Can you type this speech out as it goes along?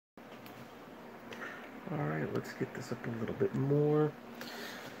Alright, let's get this up a little bit more.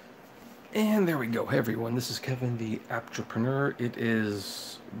 And there we go. Hey everyone, this is Kevin the Entrepreneur. It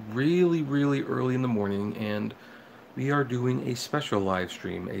is really early in the morning, and we are doing a special live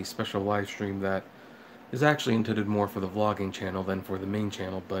stream. A special live stream that is actually intended more for the vlogging channel than for the main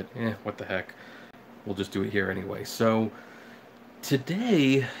channel, but what the heck. We'll just do it here anyway. So,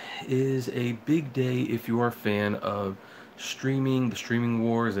 today is a big day if you are a fan of streaming, the streaming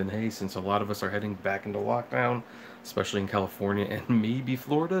wars, and hey, since a lot of us are heading back into lockdown, especially in California and maybe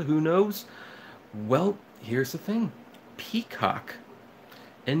Florida, who knows? Well, here's the thing. Peacock,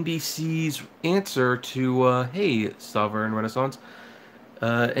 NBC's answer to, hey, Sovereign Renaissance,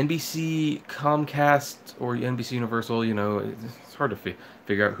 NBC, Comcast, or NBC Universal, it's hard to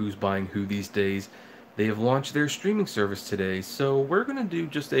figure out who's buying who these days. They have launched their streaming service today, so we're going to do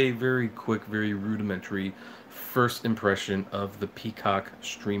just a very quick, very rudimentary first impression of the Peacock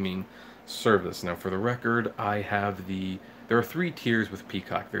streaming service. Now, for the record, there are 3 tiers with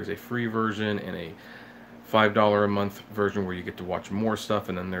Peacock. There's a free version and a $5 a month version where you get to watch more stuff,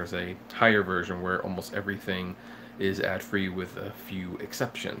 and then there's a higher version where almost everything is ad-free with a few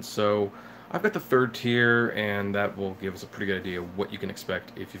exceptions. So I've got the 3rd tier, and that will give us a pretty good idea of what you can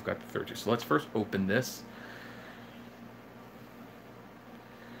expect if you've got the 3rd tier. So let's first open this.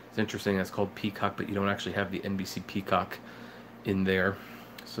 It's interesting, it's called Peacock, but you don't actually have the NBC Peacock in there.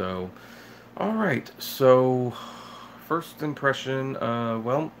 So, alright, so first impression,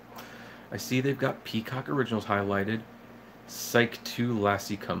 well, I see they've got Peacock Originals highlighted. Psych 2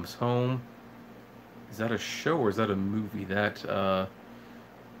 Lassie Comes Home. Is that a show or is that a movie? That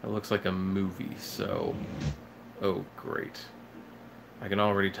looks like a movie, so... Oh, great. I can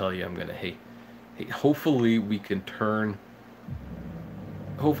already tell you I'm gonna hate... Hopefully we can turn...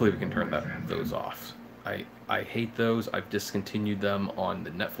 those off. I hate those. I've discontinued them on the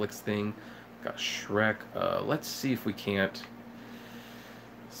Netflix thing. Got Shrek. Let's see if we can't...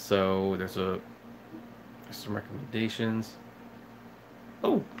 So, there's some recommendations.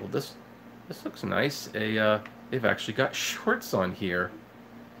 Oh, well this looks nice. They've actually got shorts on here.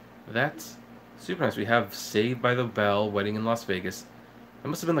 That's super nice. We have Saved by the Bell, Wedding in Las Vegas. That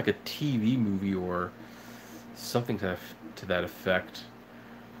must have been like a TV movie or something to that effect.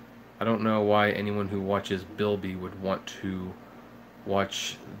 I don't know why anyone who watches Bilby would want to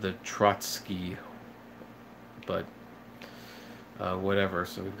watch the Trotsky, but whatever.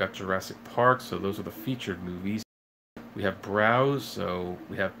 So we've got Jurassic Park, so those are the featured movies. We have Browse, so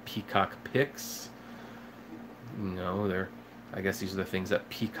we have Peacock Picks. I guess these are the things that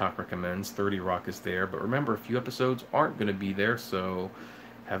Peacock recommends. 30 Rock is there, but remember, a few episodes aren't going to be there, so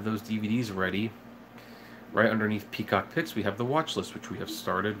have those DVDs ready. Right underneath Peacock Picks, we have the watch list, which we have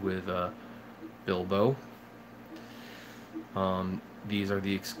started with Bilbo. These are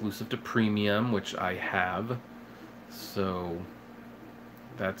the exclusive to Premium, which I have. So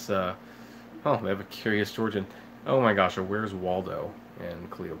that's oh, they have a Curious George and oh my gosh, Where's Waldo and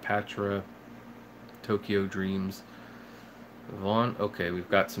Cleopatra, Tokyo Dreams, Vaughn. Okay, we've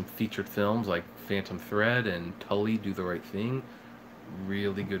got some featured films like Phantom Thread and Tully Do the Right Thing.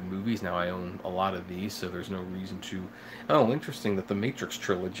 Really good movies. Now I own a lot of these, so there's no reason to... Oh, interesting that the Matrix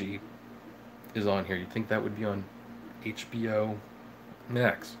trilogy is on here. You'd think that would be on HBO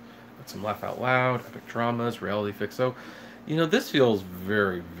Max. Got some Laugh Out Loud, epic dramas, reality fix. So, this feels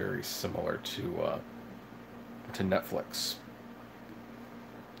very similar to Netflix.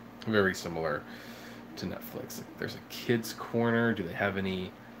 Very similar to Netflix. There's a kids corner. Do they have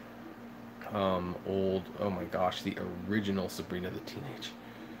any old... Oh my gosh, the original Sabrina the Teenage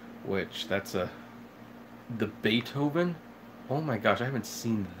Witch. That's the Beethoven. Oh my gosh, I haven't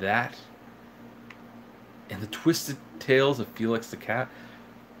seen that. And the Twisted Tales of Felix the Cat.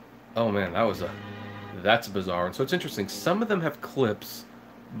 Oh man, that's bizarre. And so it's interesting. Some of them have clips,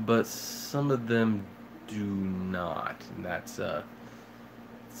 but some of them do not. And that's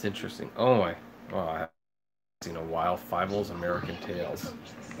it's interesting. I haven't seen in a while. Fievel's American Tales.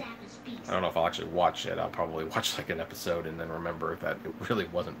 I don't know if I'll actually watch it. I'll probably watch like an episode and then remember that it really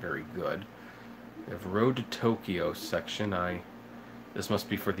wasn't very good. We have Road to Tokyo section. This must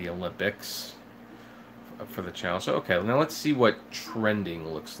be for the Olympics. For the challenge. So, okay, now let's see what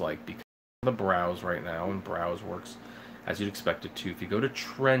trending looks like, because the Browse right now, and Browse works as you'd expect it to. If you go to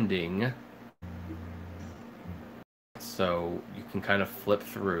trending, so you can kind of flip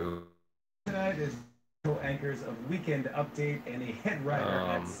through. Tonight is anchors of Weekend Update and a head writer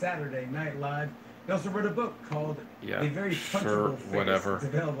at Saturday Night Live. He also wrote a book called A Very Punchable Face. Whatever. It's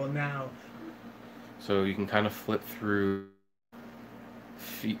available now. So you can kind of flip through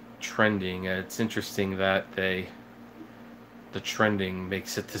trending. It's interesting that the trending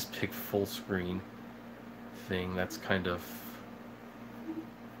makes it this big full screen. thing. That's kind of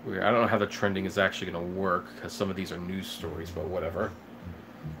weird. I don't know how the trending is actually going to work because some of these are news stories, but whatever.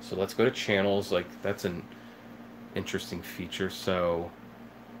 So let's go to channels. Like, that's an interesting feature. So,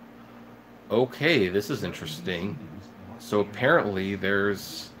 okay, this is interesting. So apparently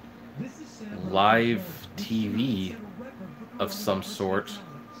there's live TV of some sort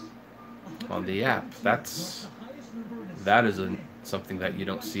on the app. That is something that you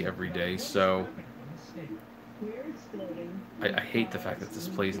don't see every day. So I hate the fact that this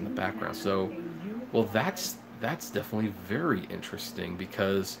plays in the background. So, well, that's definitely very interesting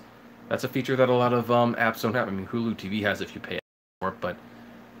because that's a feature that a lot of apps don't have. I mean, Hulu TV has if you pay for it, but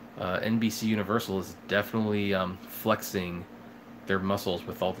NBC Universal is definitely flexing their muscles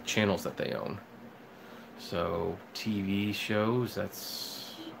with all the channels that they own. So TV shows,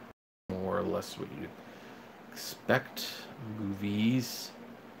 that's more or less what you'd expect. Movies.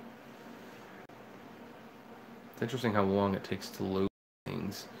 It's interesting how long it takes to load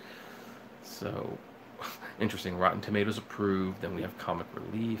things. So, interesting. Rotten Tomatoes approved. Then we have Comic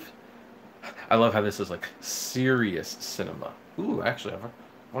Relief. I love how this is like serious cinema. Ooh, actually, I've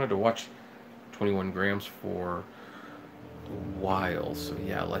wanted to watch 21 Grams for a while. So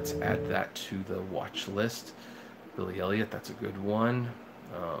yeah, let's add that to the watch list. Billy Elliot, that's a good one.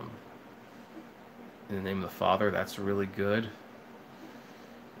 In the Name of the Father, that's really good.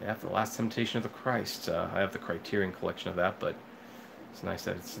 Yeah, The Last Temptation of the Christ. I have the Criterion collection of that, but it's nice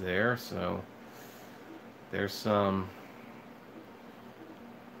that it's there. So there's some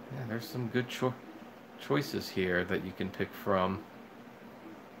good choices here that you can pick from.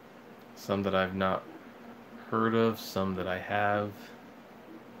 Some that I've not heard of, some that I have.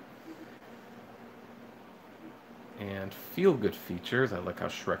 And feel-good features. I like how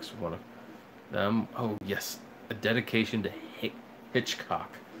Shrek's one of them. Oh, yes. A dedication to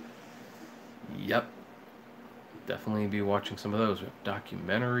Hitchcock. Yep. Definitely be watching some of those. We have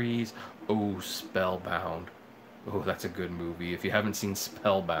documentaries. Oh, Spellbound. Oh, that's a good movie. If you haven't seen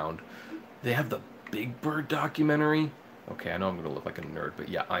Spellbound, they have the Big Bird documentary. Okay, I know I'm going to look like a nerd, but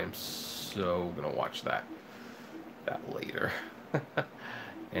yeah, I am so going to watch that later.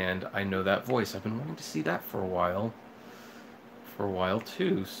 And I know that voice. I've been wanting to see that for a while.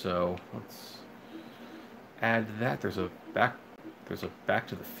 Too, so let's add that. There's a Back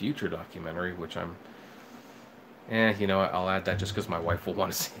to the Future documentary, which I'm you know what, I'll add that just because my wife will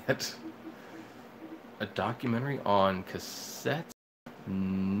want to see it. A documentary on cassette.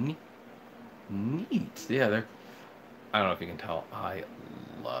 Neat. Yeah, I don't know if you can tell, I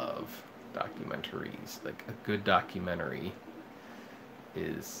love documentaries. Like, a good documentary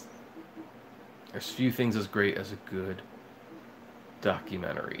there's few things as great as a good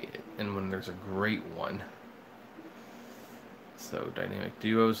documentary, and when there's a great one. So, Dynamic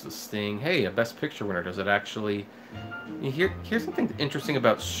Duos, The Sting. Hey, a Best Picture winner. Does it actually... Here's something interesting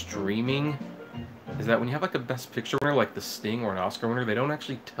about streaming, is that when you have like a Best Picture winner, like The Sting or an Oscar winner, they don't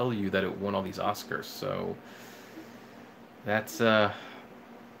actually tell you that it won all these Oscars. So, that's, like,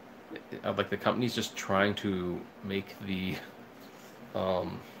 the company's just trying to make the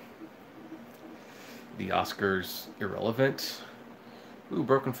Oscars irrelevant. Ooh,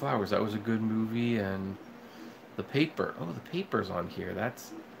 Broken Flowers, that was a good movie. And The Paper. Oh, The Paper's on here.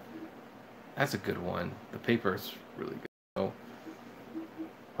 That's a good one. The Paper's really good. So,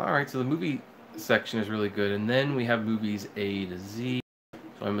 alright, so the movie section is really good. And then we have movies A to Z.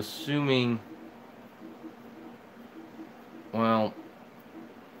 So I'm assuming... Well,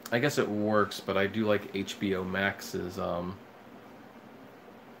 I guess it works, but I do like HBO Max's, and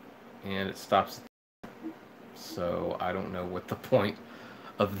it stops. So I don't know what the point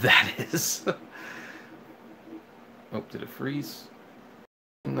of that is. Oh, did it freeze?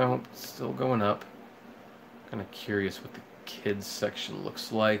 No, it's still going up. Kind of curious what the kids section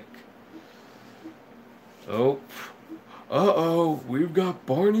looks like. Oh, uh-oh, we've got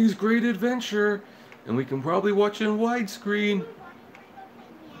Barney's Great Adventure, and we can probably watch it in widescreen.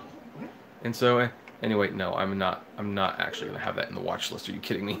 And so, anyway, no, I'm not actually gonna have that in the watch list. Are you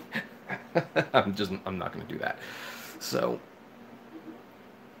kidding me? I'm not gonna do that. So,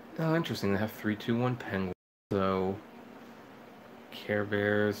 oh, interesting. They have 3-2-1 Penguin. So, Care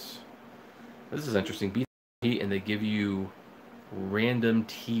Bears. This is interesting. BT, and they give you random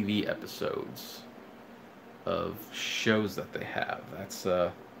TV episodes of shows that they have. That's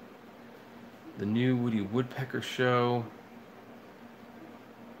the new Woody Woodpecker show.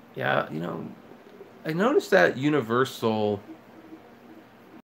 Yeah, you know, I noticed that Universal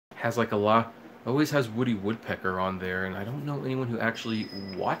has like always has Woody Woodpecker on there, and I don't know anyone who actually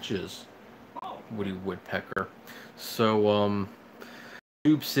watches Woody Woodpecker. So,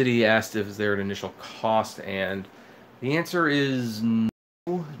 Tube City asked if is there an initial cost, and the answer is no.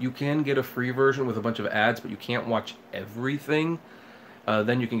 You can get a free version with a bunch of ads, but you can't watch everything.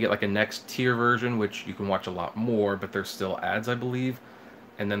 Then you can get like a next tier version, which you can watch a lot more, but there's still ads, I believe.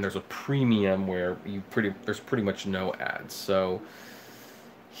 And then there's a premium where there's pretty much no ads. So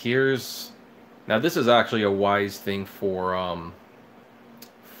now this is actually a wise thing for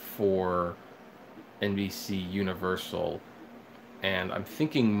NBC Universal, and I'm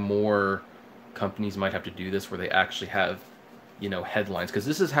thinking more companies might have to do this where they actually have, headlines, because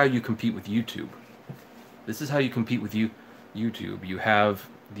this is how you compete with YouTube. This is how you compete with YouTube. You have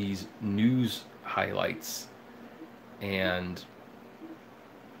these news highlights, and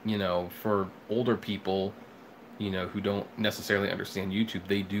for older people, who don't necessarily understand YouTube,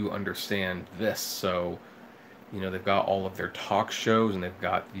 they do understand this. So, they've got all of their talk shows, and they've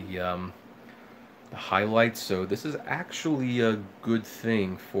got the highlights. So this is actually a good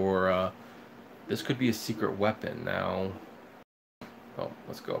thing for, this could be a secret weapon. Now, oh,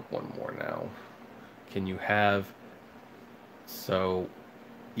 let's go up one more now. Can you have, so,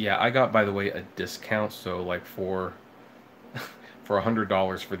 yeah, I got, by the way, a discount, so like for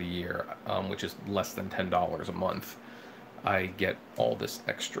 $100 for the year, which is less than $10 a month, I get all this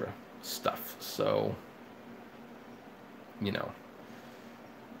extra stuff. So,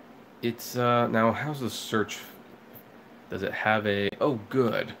 it's, now, how's the search? Does it have oh,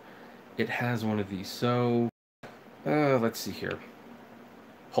 good. It has one of these. So, let's see here.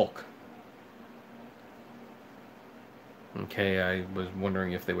 Hulk. Okay, I was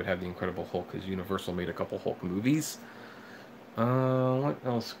wondering if they would have the Incredible Hulk, because Universal made a couple Hulk movies. What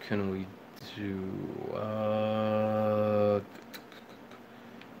else can we do?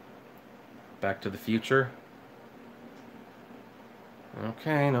 Back to the Future.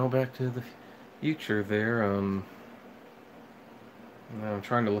 Okay, no Back to the Future there. I'm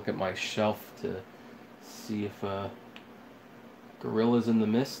trying to look at my shelf to see if Gorillas in the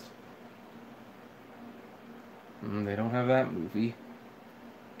Mist. They don't have that movie.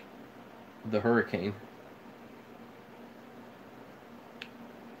 The Hurricane.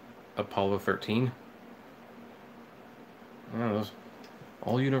 Apollo 13. Oh, those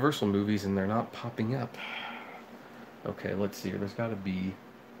all Universal movies, and they're not popping up. Okay, let's see here. There's got to be.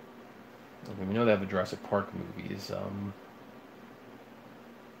 Okay, we know they have the Jurassic Park movies.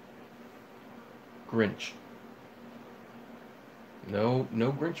 Grinch. No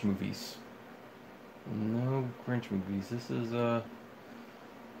Grinch movies. No Grinch movies. This is so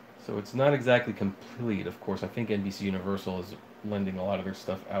it's not exactly complete. Of course, I think NBC Universal is lending a lot of their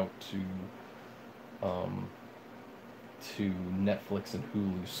stuff out to Netflix and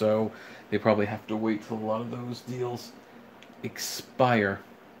Hulu. So they probably have to wait till a lot of those deals expire.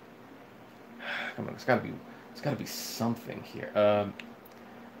 Come on, it's gotta be something here.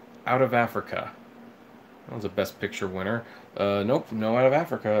 Out of Africa. That was a Best Picture winner. Nope, no Out of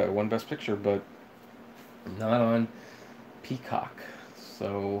Africa. It won Best Picture, but not on Peacock.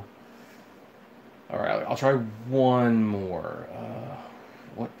 So, all right, I'll try one more.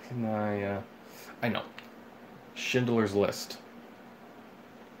 What can I know. Schindler's List.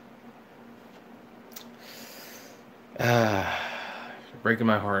 Breaking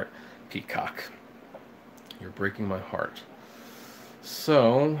my heart, Peacock. You're breaking my heart.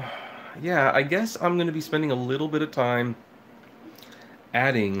 So, yeah, I guess I'm going to be spending a little bit of time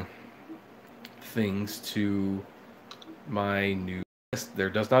adding things to my new list. There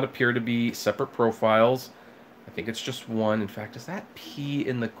does not appear to be separate profiles. I think it's just one. In fact, does that P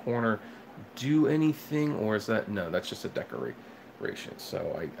in the corner do anything, or is that, no, that's just a decoration.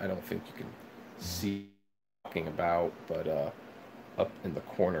 So I don't think you can see what I'm talking about, but up in the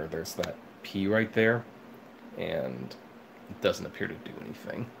corner there's that P right there, and it doesn't appear to do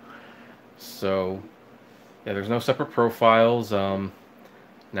anything. So yeah, there's no separate profiles. Now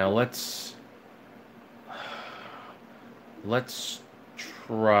let's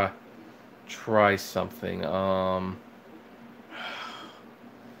try something.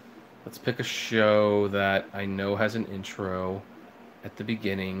 Let's pick a show that I know has an intro at the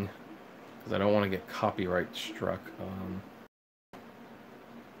beginning, because I don't want to get copyright struck.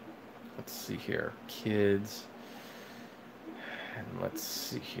 Let's see here. Kids. And let's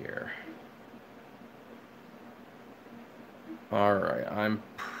see here. Alright,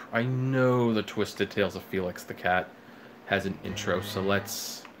 I know the Twisted Tales of Felix the Cat has an intro, so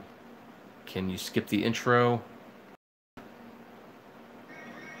can you skip the intro?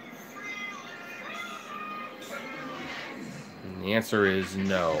 And the answer is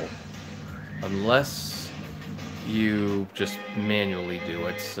no. Unless you just manually do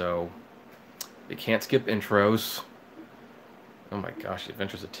it, so it can't skip intros. Oh my gosh, The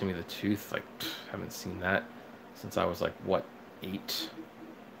Adventures of Timmy the Tooth. Like, haven't seen that since I was like, what, 8?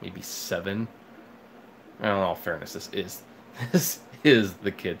 Maybe 7? Well, in all fairness, this is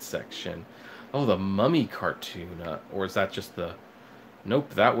the kids section. Oh, the Mummy cartoon. Or is that just the...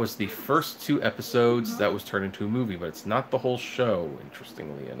 Nope, that was the first 2 episodes that was turned into a movie, but it's not the whole show,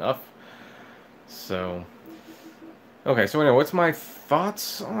 interestingly enough. So... Okay, so anyway, what's my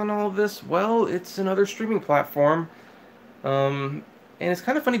thoughts on all this? Well, it's another streaming platform. And it's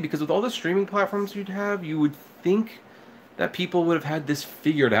kind of funny because with all the streaming platforms you'd have, you would think that people would have had this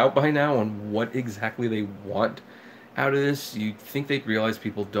figured out by now on what exactly they want out of this. You'd think they'd realize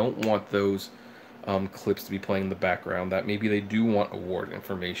people don't want those clips to be playing in the background, that maybe they do want award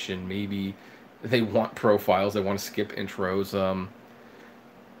information, maybe they want profiles, they want to skip intros.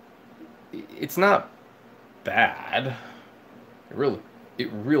 It's not bad. It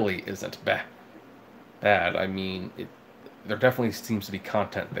really isn't bad. I mean, there definitely seems to be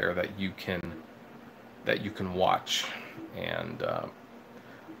content there that you can watch, and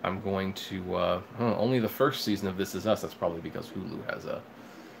I'm going to only the first season of This Is Us. That's probably because Hulu has a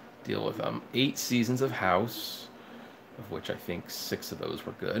deal with 8 seasons of House, of which I think 6 of those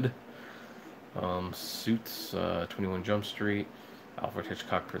were good. Suits, 21 Jump Street, Alfred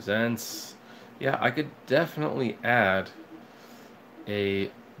Hitchcock Presents. Yeah, I could definitely add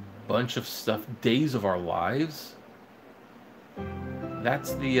a bunch of stuff. Days of Our Lives.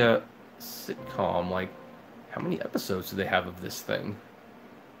 That's the sitcom. Like, how many episodes do they have of this thing?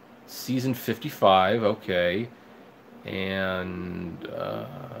 Season 55, okay. And,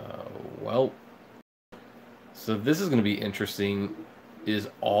 well, so this is going to be interesting. Is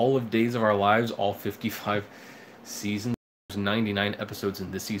all of Days of Our Lives, all 55 seasons, there's 99 episodes in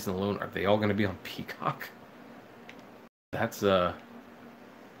this season alone, are they all going to be on Peacock? That's, well,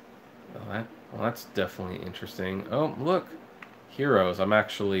 that's definitely interesting. Oh, look, Heroes. I'm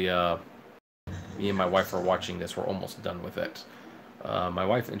actually, me and my wife are watching this. We're almost done with it. My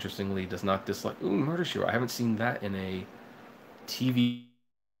wife, interestingly, does not dislike... Ooh, Murder, She Wrote. I haven't seen that in a TV...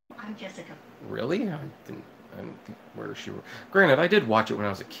 I'm Jessica. Really? I didn't think Murder, She Wrote... Granted, I did watch it when I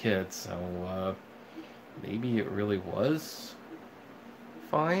was a kid, so, maybe it really was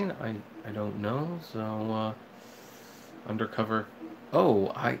fine. I don't know. So, Undercover...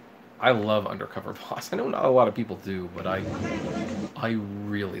 Oh, I love Undercover Boss. I know not a lot of people do, but I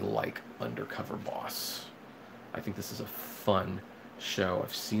really like Undercover Boss. I think this is a fun show.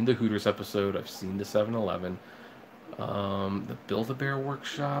 I've seen the Hooters episode. I've seen the 7-Eleven. The Build-A-Bear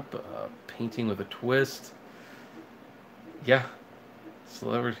Workshop. Painting with a Twist. Yeah.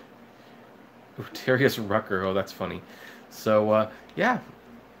 Celebrity. Ooh, Darius Rucker. Oh, that's funny. So, yeah.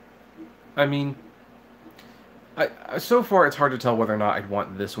 I mean... so far, it's hard to tell whether or not I'd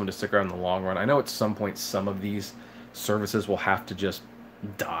want this one to stick around in the long run. I know at some point some of these services will have to just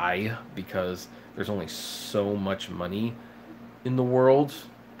die because there's only so much money in the world.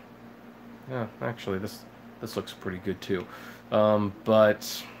 Yeah, actually, this looks pretty good too.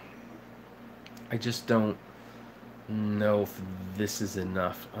 But I just don't know if this is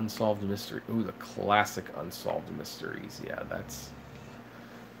enough. Unsolved Mystery. Ooh, the classic Unsolved Mysteries. Yeah, that's...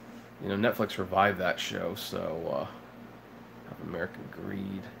 You know, Netflix revived that show, so, of American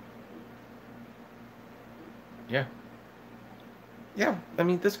Greed. Yeah. Yeah, I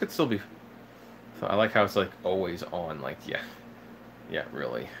mean, this could still be... I like how it's, like, always on, like, yeah. Yeah,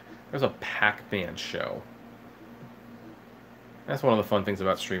 really. There's a Pac-Man show. That's one of the fun things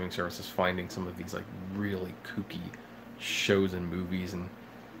about streaming services, finding some of these, like, really kooky shows and movies, and...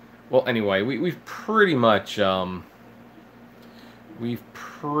 Well, anyway, we've pretty much, we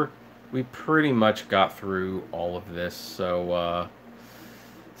pretty much got through all of this, so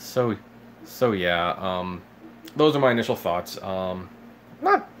yeah, those are my initial thoughts.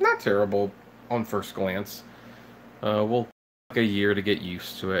 Not terrible on first glance. We'll take a year to get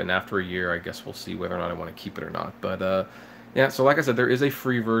used to it, and after a year, I guess we'll see whether or not I want to keep it or not. But, yeah, so like I said, there is a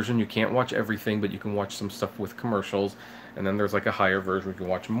free version. You can't watch everything, but you can watch some stuff with commercials, and then there's, like, a higher version where you can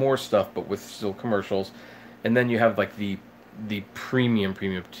watch more stuff, but with still commercials, and then you have, like, the premium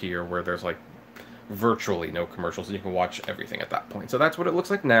tier where there's like virtually no commercials and you can watch everything at that point. So that's what it looks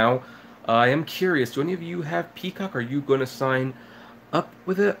like now. I am curious, do any of you have Peacock? Are you going to sign up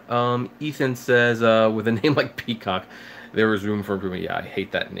with it? Ethan says, with a name like Peacock, there is room for improvement. Yeah, I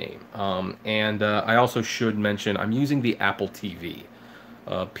hate that name. And I also should mention, I'm using the Apple TV.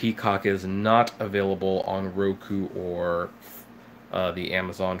 Peacock is not available on Roku or the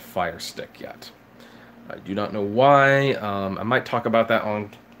Amazon Fire Stick yet. I do not know why. I might talk about that on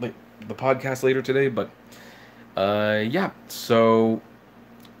the podcast later today, but yeah. So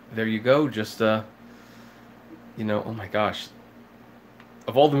there you go. Just you know, oh my gosh,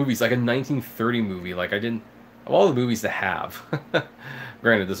 of all the movies, like a 1930 movie. Like I didn't of all the movies to have.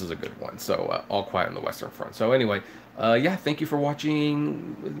 Granted, this is a good one. So All Quiet on the Western Front. So anyway, yeah, thank you for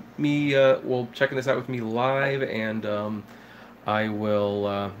watching me. Well, checking this out with me live, and I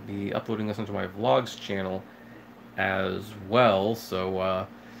will be uploading this onto my vlogs channel as well. So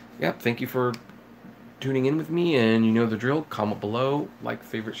yeah, thank you for tuning in with me, and you know the drill. Comment below, like,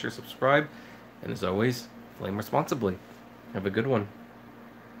 favorite, share, subscribe, and as always, flame responsibly. Have a good one.